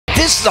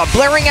This is a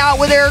Blairing Out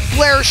with Eric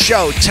Blair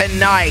show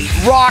tonight,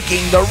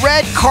 rocking the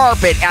red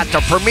carpet at the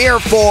premiere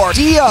for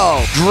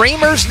DIO,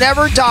 Dreamers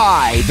Never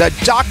Die, the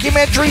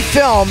documentary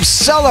film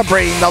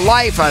celebrating the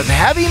life of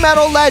heavy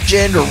metal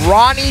legend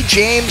Ronnie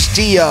James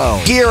Dio.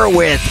 Here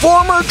with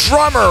former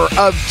drummer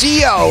of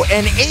DIO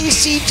and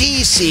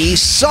AC/DC,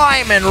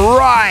 Simon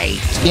Wright.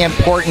 The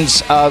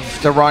importance of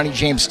the Ronnie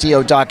James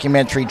Dio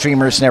documentary,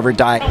 Dreamers Never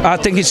Die. I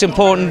think it's an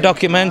important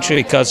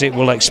documentary because it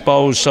will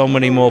expose so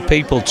many more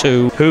people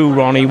to who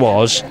Ronnie was,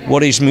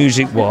 what his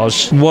music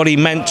was, what he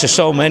meant to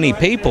so many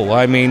people.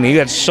 I mean, he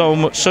had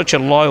such a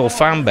loyal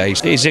fan base.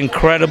 His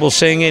incredible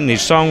singing,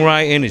 his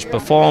songwriting, his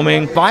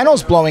performing.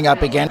 Vinyl's blowing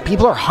up again.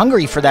 People are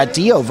hungry for that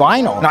Dio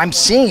vinyl. And I'm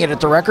seeing it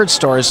at the record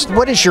stores.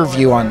 What is your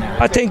view on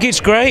that? I think it's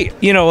great.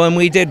 You know, when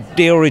we did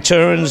Dio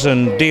Returns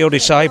and Dio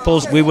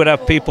Disciples, we would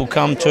have people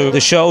come to the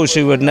shows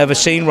who had never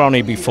seen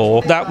Ronnie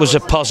before. That was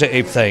a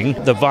positive thing,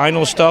 the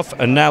vinyl stuff,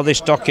 and now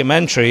this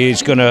documentary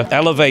is going to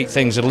elevate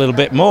things a little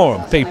bit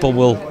more. People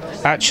will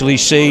actually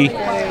see,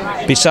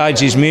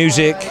 besides his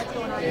music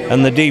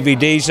and the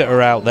DVDs that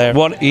are out there,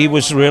 what he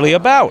was really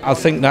about. I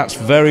think that's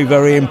very,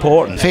 very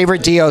important.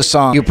 Favorite Dio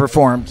song you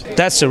performed?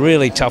 That's a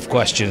really tough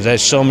question.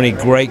 There's so many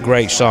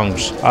great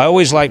songs. I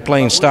always like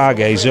playing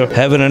Stargazer.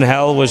 Heaven and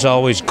Hell was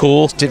always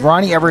cool. Did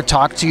Ronnie ever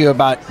talk to you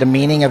about the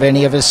meaning of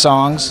any of his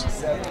songs?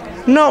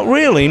 Not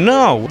really,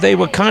 no. They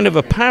were kind of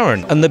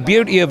apparent. And the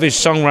beauty of his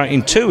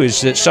songwriting too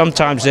is that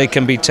sometimes they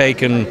can be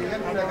taken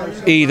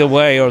either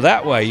way or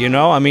that way, you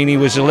know? I mean, he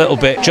was a little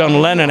bit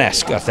John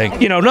Lennon-esque, I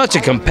think. You know, not to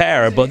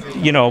compare, but,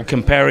 you know,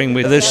 comparing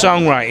with the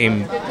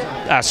songwriting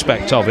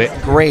aspect of it.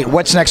 Great.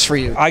 What's next for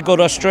you? I go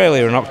to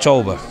Australia in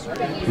October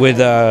with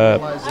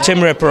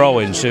Tim Ripper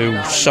Owens,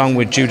 who sung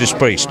with Judas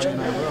Priest.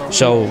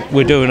 So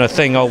we're doing a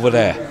thing over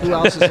there. Who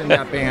else is in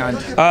that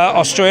band?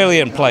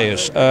 Australian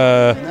players.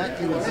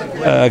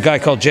 A guy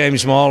called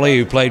James Morley,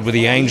 who played with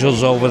the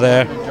Angels over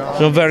there.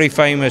 Some very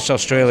famous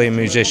Australian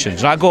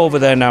musicians. And I go over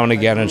there now and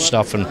again and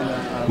stuff, and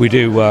we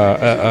do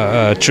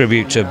a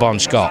tribute to Bon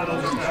Scott.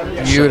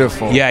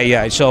 Beautiful. So,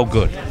 yeah, it's all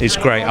good. It's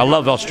great. I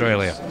love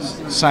Australia.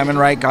 Simon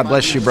Wright, God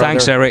bless you, brother.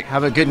 Thanks, Eric.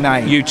 Have a good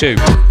night. You too.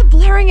 The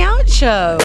Blairing Out Show.